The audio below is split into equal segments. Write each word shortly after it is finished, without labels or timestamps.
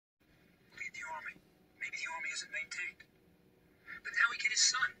isn't maintained. But now we get his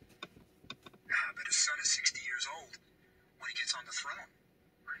son. But his son is 60 years old when he gets on the throne.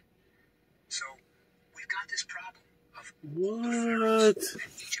 Right? So we've got this problem of what?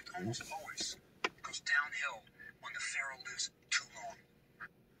 And Egypt almost always goes downhill when the pharaoh lives too long.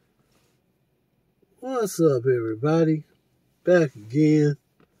 What's up, everybody? Back again.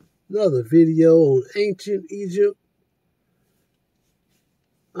 Another video on ancient Egypt.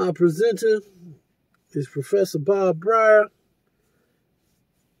 Our presenter is Professor Bob Breyer.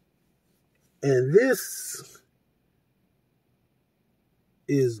 And this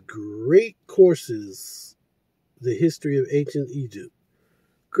is Great Courses, the History of Ancient Egypt.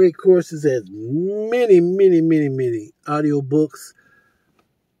 Great Courses has many audiobooks.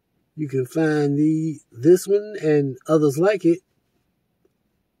 You can find this one and others like it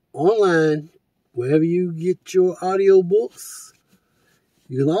online, wherever you get your audiobooks.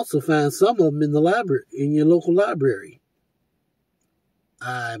 You can also find some of them in the library, in your local library.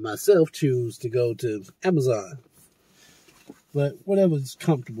 I myself choose to go to Amazon, but whatever is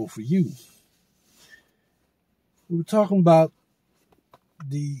comfortable for you. We were talking about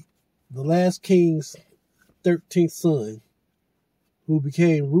the last king's 13th son, who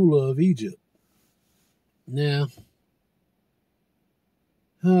became ruler of Egypt. Now,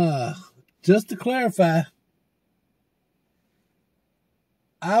 just to clarify,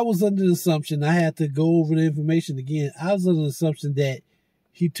 I was under the assumption, I had to go over the information again, I was under the assumption that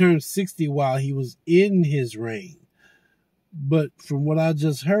he turned 60 while he was in his reign. But from what I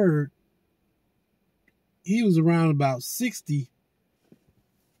just heard, he was around about 60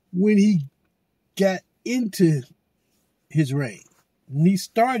 when he got into his reign. When he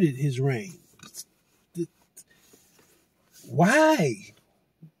started his reign. Why?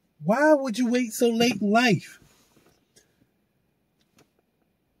 Why would you wait so late in life?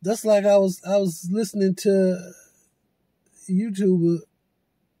 That's like I was listening to YouTuber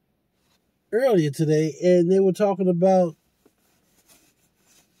earlier today, and they were talking about,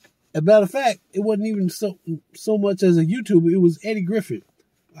 as a matter of fact, it wasn't even so much as a YouTuber, it was Eddie Griffin.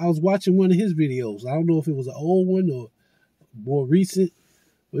 I was watching one of his videos. I don't know if it was an old one or more recent,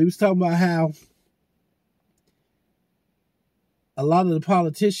 but he was talking about how a lot of the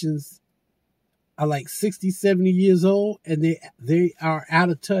politicians are like 60, 70 years old, and they are out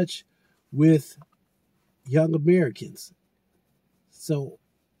of touch with young Americans. So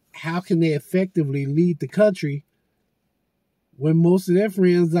how can they effectively lead the country when most of their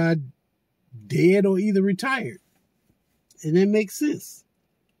friends are dead or either retired? And that makes sense.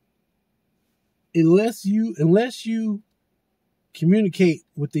 Unless you communicate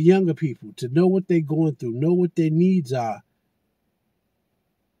with the younger people to know what they're going through, know what their needs are,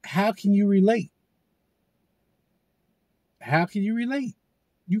 how can you relate? How can you relate?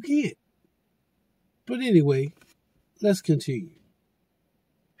 You can't. But anyway, let's continue.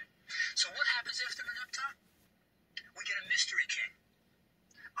 So what happens after Meneptah? We get a mystery king,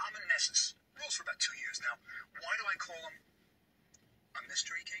 Amenmesis, rules for about 2 years. Now, why do I call him a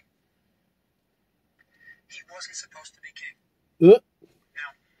mystery king? He wasn't supposed to be king. Now,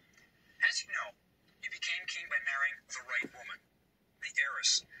 as you know, he became king by marrying the right woman, the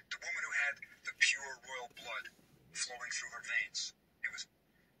heiress, the woman who had the pure royal blood flowing through her veins. It was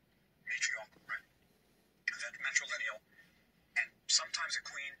matriarchal, right? Then matrilineal, and sometimes a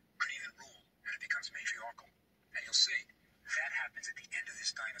queen could even rule, and it becomes matriarchal. And you'll see, that happens at the end of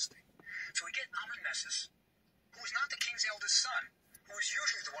this dynasty. So we get Amenmesis, who is not the king's eldest son, who is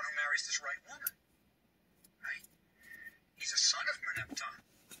usually the one who marries this right woman. Right? He's a son of Meneptah,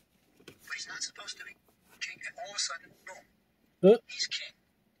 but he's not supposed to be king, and all of a sudden, boom, he's king.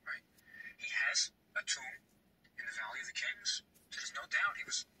 Right? He has a tomb in the Valley of the Kings, so there's no doubt he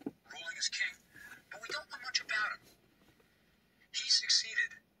was ruling as king. But we don't know much about him. He's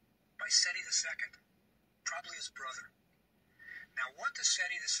succeeded by Seti II, probably his brother. Now, what does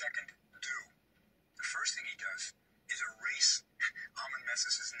Seti II do? The first thing he does is erase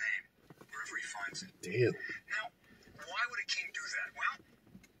Amenmesis' name wherever he finds it. Damn. Now, why would a king do that? Well,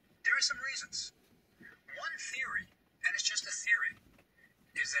 there are some reasons. One theory, and it's just a theory,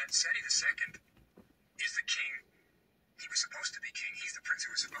 is that Seti II is the king. He was supposed to be king. He's the prince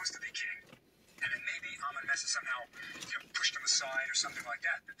who was supposed to be king. And then maybe Amenmesis somehow pushed him aside or something like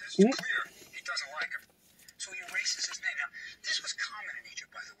that. But it's clear he doesn't like him. So he erases his name. Now, this was common in Egypt,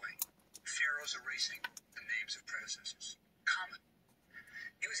 by the way. Pharaohs erasing the names of predecessors. Common.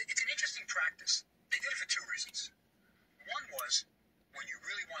 It's an interesting practice. They did it for two reasons. One was when you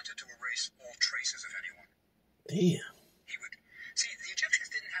really wanted to erase all traces of anyone. Damn. He would... See, the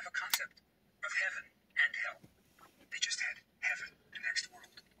Egyptians didn't have a concept of heaven and hell. They just had heaven, the next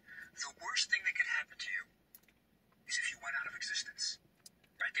world. The worst thing that could happen to you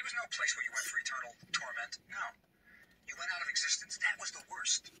place where you went for eternal torment. No. You went out of existence. That was the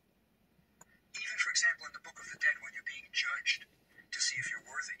worst. Even, for example, in the Book of the Dead, when you're being judged to see if you're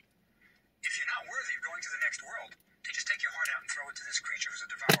worthy. If you're not worthy of going to the next world, they just take your heart out and throw it to this creature who's a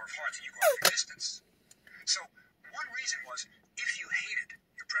devourer of hearts, and you go out of existence. So, one reason was, if you hated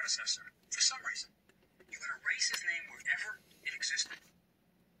your predecessor, for some reason, you would erase his name wherever it existed.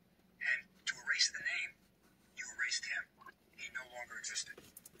 And to erase the name, you erased him. He no longer existed.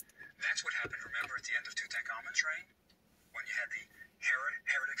 That's what happened, remember, at the end of Tutankhamun's reign? When you had the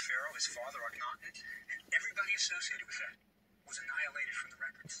heretic pharaoh, his father, Akhenaten, and everybody associated with that was annihilated from the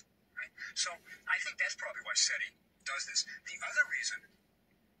records. Right? So, I think that's probably why Seti does this. The other reason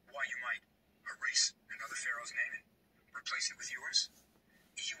why you might erase another pharaoh's name and replace it with yours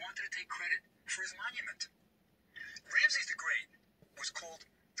is you wanted to take credit for his monument. Ramses the Great was called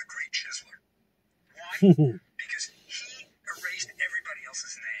the Great Chiseler. Why? Because he erased everybody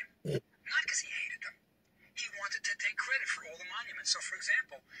else's name. Not because he hated them. He wanted to take credit for all the monuments. So, for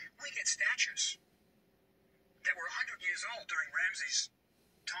example, we get statues that were 100 years old during Ramses'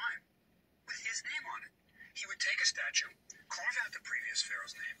 time with his name on it. He would take a statue, carve out the previous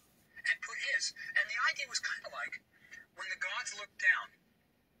pharaoh's name, and put his. And the idea was kind of like when the gods looked down,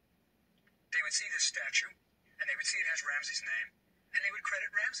 they would see this statue, and they would see it has Ramses' name, and they would credit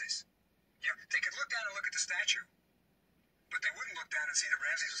Ramses. You know, they could look down and look at the statue, but they wouldn't look down and see that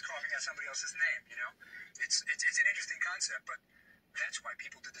Ramses was carving out somebody else's name, you know? It's an interesting concept, but that's why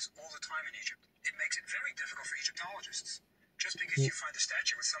people did this all the time in Egypt. It makes it very difficult for Egyptologists. Just because you find a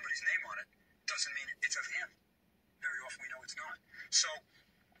statue with somebody's name on it doesn't mean it's of him. Very often we know it's not. So,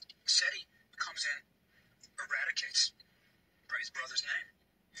 Seti comes in, eradicates his brother's name.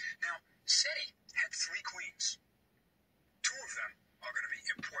 Now, Seti had 3 queens. 2 of them are going to be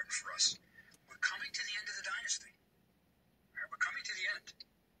important for us. We're coming to the end of the dynasty. Right, we're coming to the end.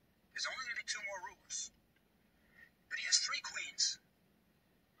 There's only going to be 2 more rulers. But he has 3 queens,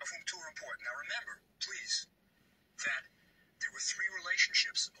 of whom 2 are important. Now remember, please, that there were 3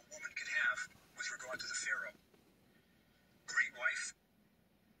 relationships a woman could have with regard to the pharaoh. Great wife.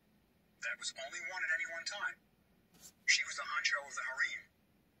 That was only one at any one time. She was the honcho of the harem.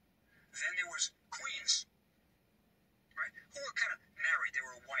 Then there was queens, right, who were kind of married. They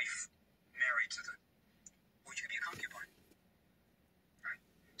were a wife married to the, or you could be a concubine, right?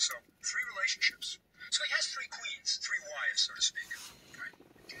 So 3 relationships. So he has 3 queens, 3 wives, so to speak, right?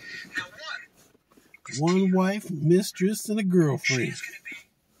 Now one is one Tia. wife, mistress, and a She girlfriend. is going to be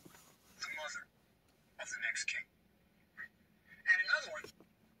the mother of the next king. And another one,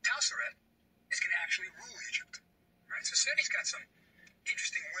 Tauseret, is going to actually rule Egypt, right? So Seti's got some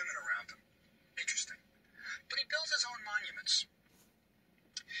interesting women around him. Interesting. But he built his own monuments.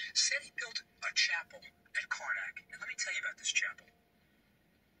 Seti built a chapel at Karnak. And let me tell you about this chapel.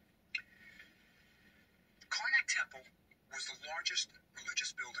 Karnak Temple was the largest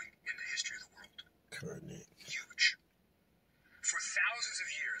religious building in the history of the world. Karnak. Huge. For thousands of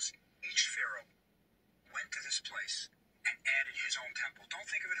years, each pharaoh went to this place and added his own temple. Don't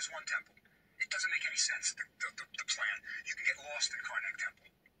think of it as one temple. It doesn't make any sense, the plan. You can get lost in Karnak Temple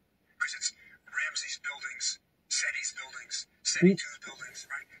because it's Ramses' buildings, Seti's buildings, Seti II's buildings,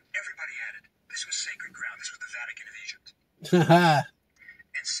 right? Everybody added. This was sacred ground. This was the Vatican of Egypt.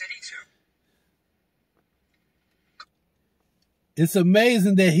 And Seti II. It's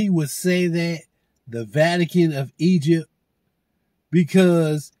amazing that he would say that, the Vatican of Egypt,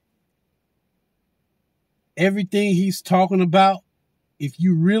 because everything he's talking about, if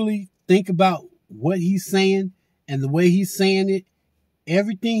you really think about what he's saying and the way he's saying it,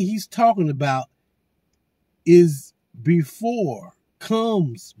 everything he's talking about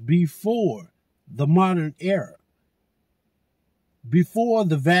comes before the modern era. Before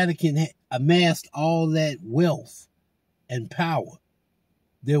the Vatican amassed all that wealth and power,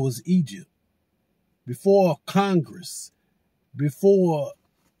 there was Egypt. Before Congress, before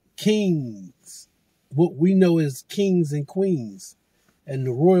kings, what we know as kings and queens, and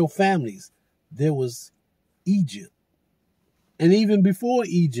the royal families, there was Egypt. And even before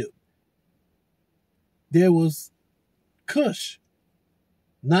Egypt, there was Kush.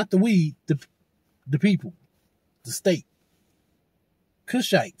 Not the weed, the people, the state.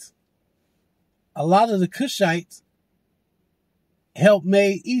 Kushites. A lot of the Kushites helped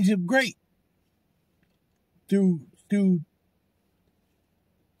make Egypt great through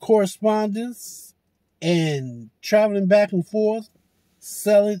correspondence and traveling back and forth,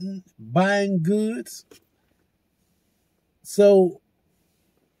 selling, buying goods. So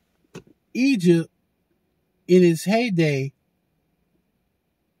Egypt in its heyday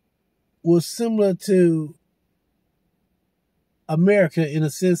was similar to America in a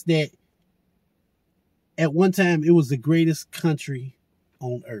sense that at one time it was the greatest country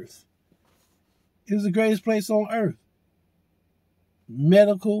on earth. It was the greatest place on earth.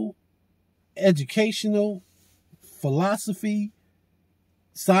 Medical, educational, philosophy,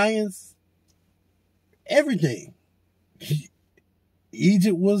 science, everything.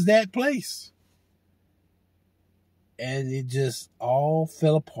 Egypt was that place. And it just all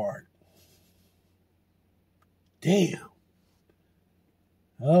fell apart. Damn.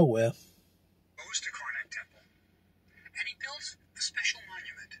 Oh well. Goes to Karnak Temple, and he builds a special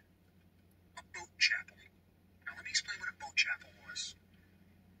monument, a boat chapel. Now let me explain what a boat chapel was.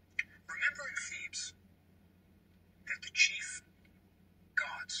 Remember in Thebes that the chief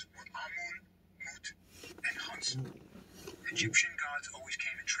gods were Amun, Mut, and Hunsu. Egyptian gods always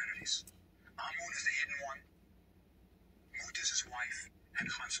came in trinities. Amun is the hidden one, Mut is his wife, and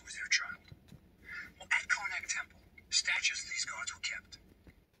Hunsu is their child. Well, at Karnak Temple, statues of these gods were kept.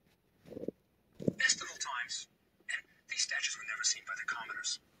 Festival times, and these statues were never seen by the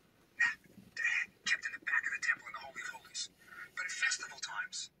commoners. They're kept in the back of the temple in the Holy of Holies. But at festival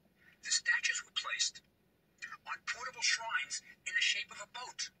times, the statues were placed on portable shrines in the shape of a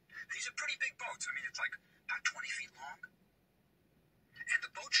boat. These are pretty big boats. I mean, it's like about 20 feet long. And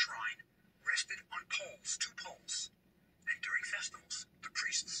the boat shrine rested on poles, 2 poles. And during festivals, the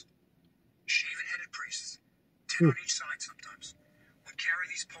priests, shaven-headed priests, 10 on each side sometimes, would carry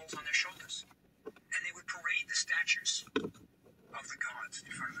these poles on their shoulders. And they would parade the statues of the gods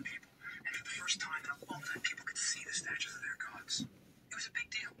in front of the people. And for the first time in a long time, people could see the statues of their gods. It was a big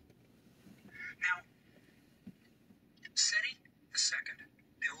deal. Now, Seti II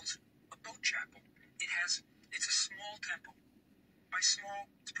builds a boat chapel. It's a small temple. By small,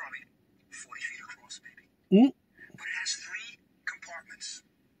 it's probably 40 feet across, maybe. But it has 3 compartments.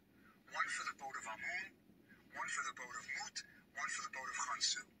 One for the boat of Amun, one for the boat of Mut, one for the boat of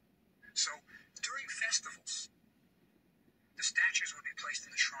Hunsu. So, during festivals, the statues would be placed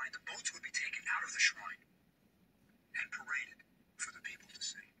in the shrine, the boats would be taken out of the shrine and paraded for the people to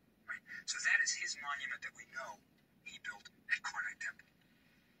see. Right? So that is his monument that we know he built at Karnak Temple.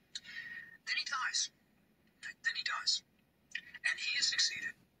 Then he dies. And he is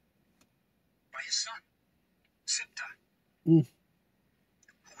succeeded by his son, Siptah, who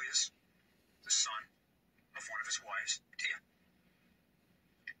is the son of one of his wives, Tia.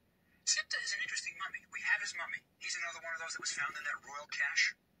 Siptah is an interesting mummy. We have his mummy. He's another one of those that was found in that royal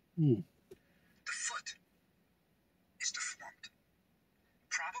cache. The foot is deformed,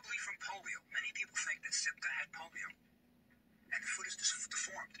 probably from polio. Many people think that Siptah had polio, and the foot is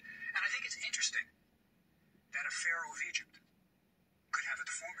deformed. And I think it's interesting that a pharaoh of Egypt could have a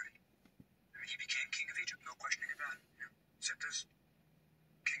deformity. I mean, he became king of Egypt, no questioning about it. You know, Siptah's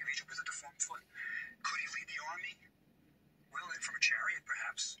king of Egypt with a deformed foot. Could he lead the army? Well, from a chariot,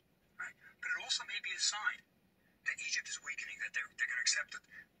 perhaps. Right? But it also may be a sign that Egypt is weakening, that they're going to accept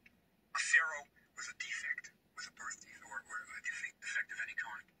a pharaoh with a defect, with a birth defect, or a defect of any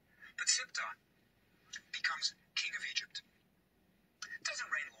kind. But Siptah becomes king of Egypt. It doesn't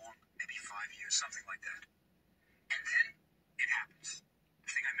reign long, maybe 5 years, something like that. And then it happens, the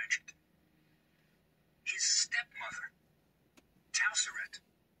thing I mentioned. His stepmother, Tauseret,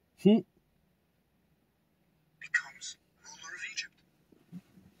 becomes ruler of Egypt.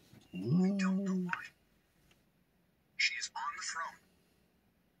 We don't know why. She is on the throne.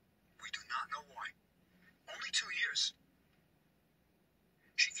 We do not know why. Only 2 years.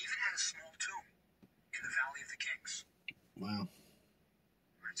 She even had a small tomb in the Valley of the Kings. Wow.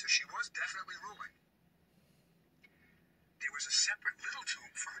 Right, so she was definitely ruling. There was a separate little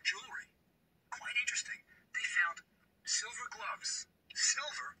tomb for her jewelry. Quite interesting. They found silver gloves.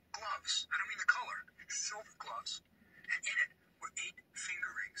 Silver gloves. I don't mean the color. Silver gloves. And in it were 8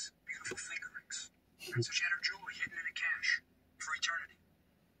 finger rings. Beautiful finger rings. And so she had her jewelry hidden in a cache for eternity.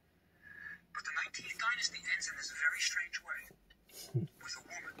 But the 19th dynasty ends in this very strange way. With a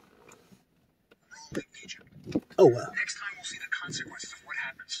woman ruling Egypt. Oh, wow. Next time we'll see the consequences of what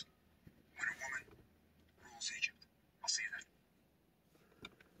happens when a woman rules Egypt. I'll see you then.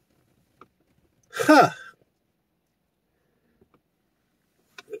 Huh.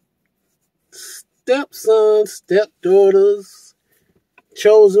 Stepsons, stepdaughters,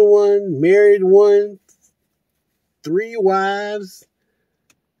 chosen one, married one, 3 wives.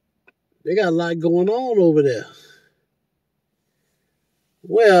 They got a lot going on over there.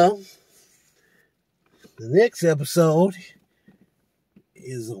 Well, the next episode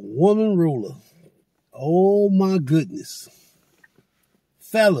is a woman ruler. Oh my goodness.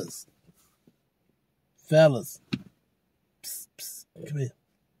 Fellas. Psst, psst, come here.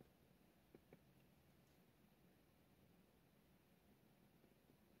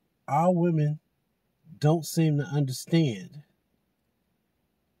 our women don't seem to understand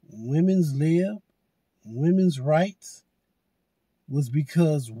women's lib, women's rights, was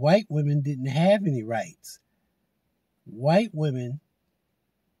because white women didn't have any rights. White women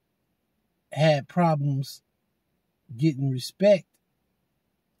had problems getting respect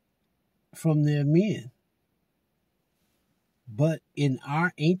from their men. But in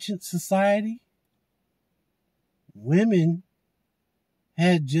our ancient society, women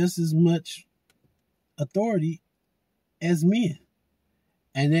had just as much authority as men.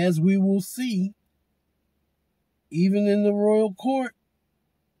 And as we will see, even in the royal court,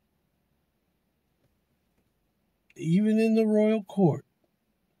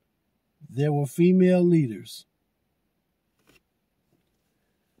 there were female leaders.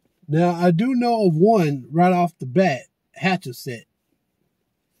 Now, I do know of one right off the bat, Hatshepsut.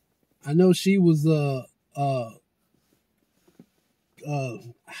 I know she was I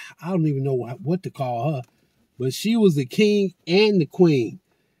don't even know what to call her, but she was the king and the queen.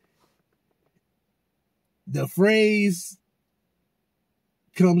 The phrase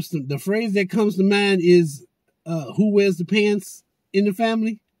that comes to mind is, who wears the pants in the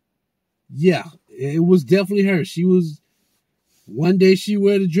family? Yeah, it was definitely her. She was, one day she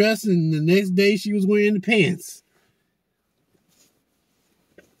wore the dress and the next day she was wearing the pants.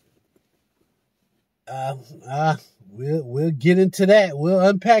 We'll get into that. We'll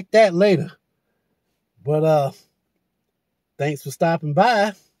unpack that later. But thanks for stopping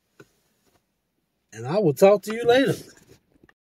by. And I will talk to you later.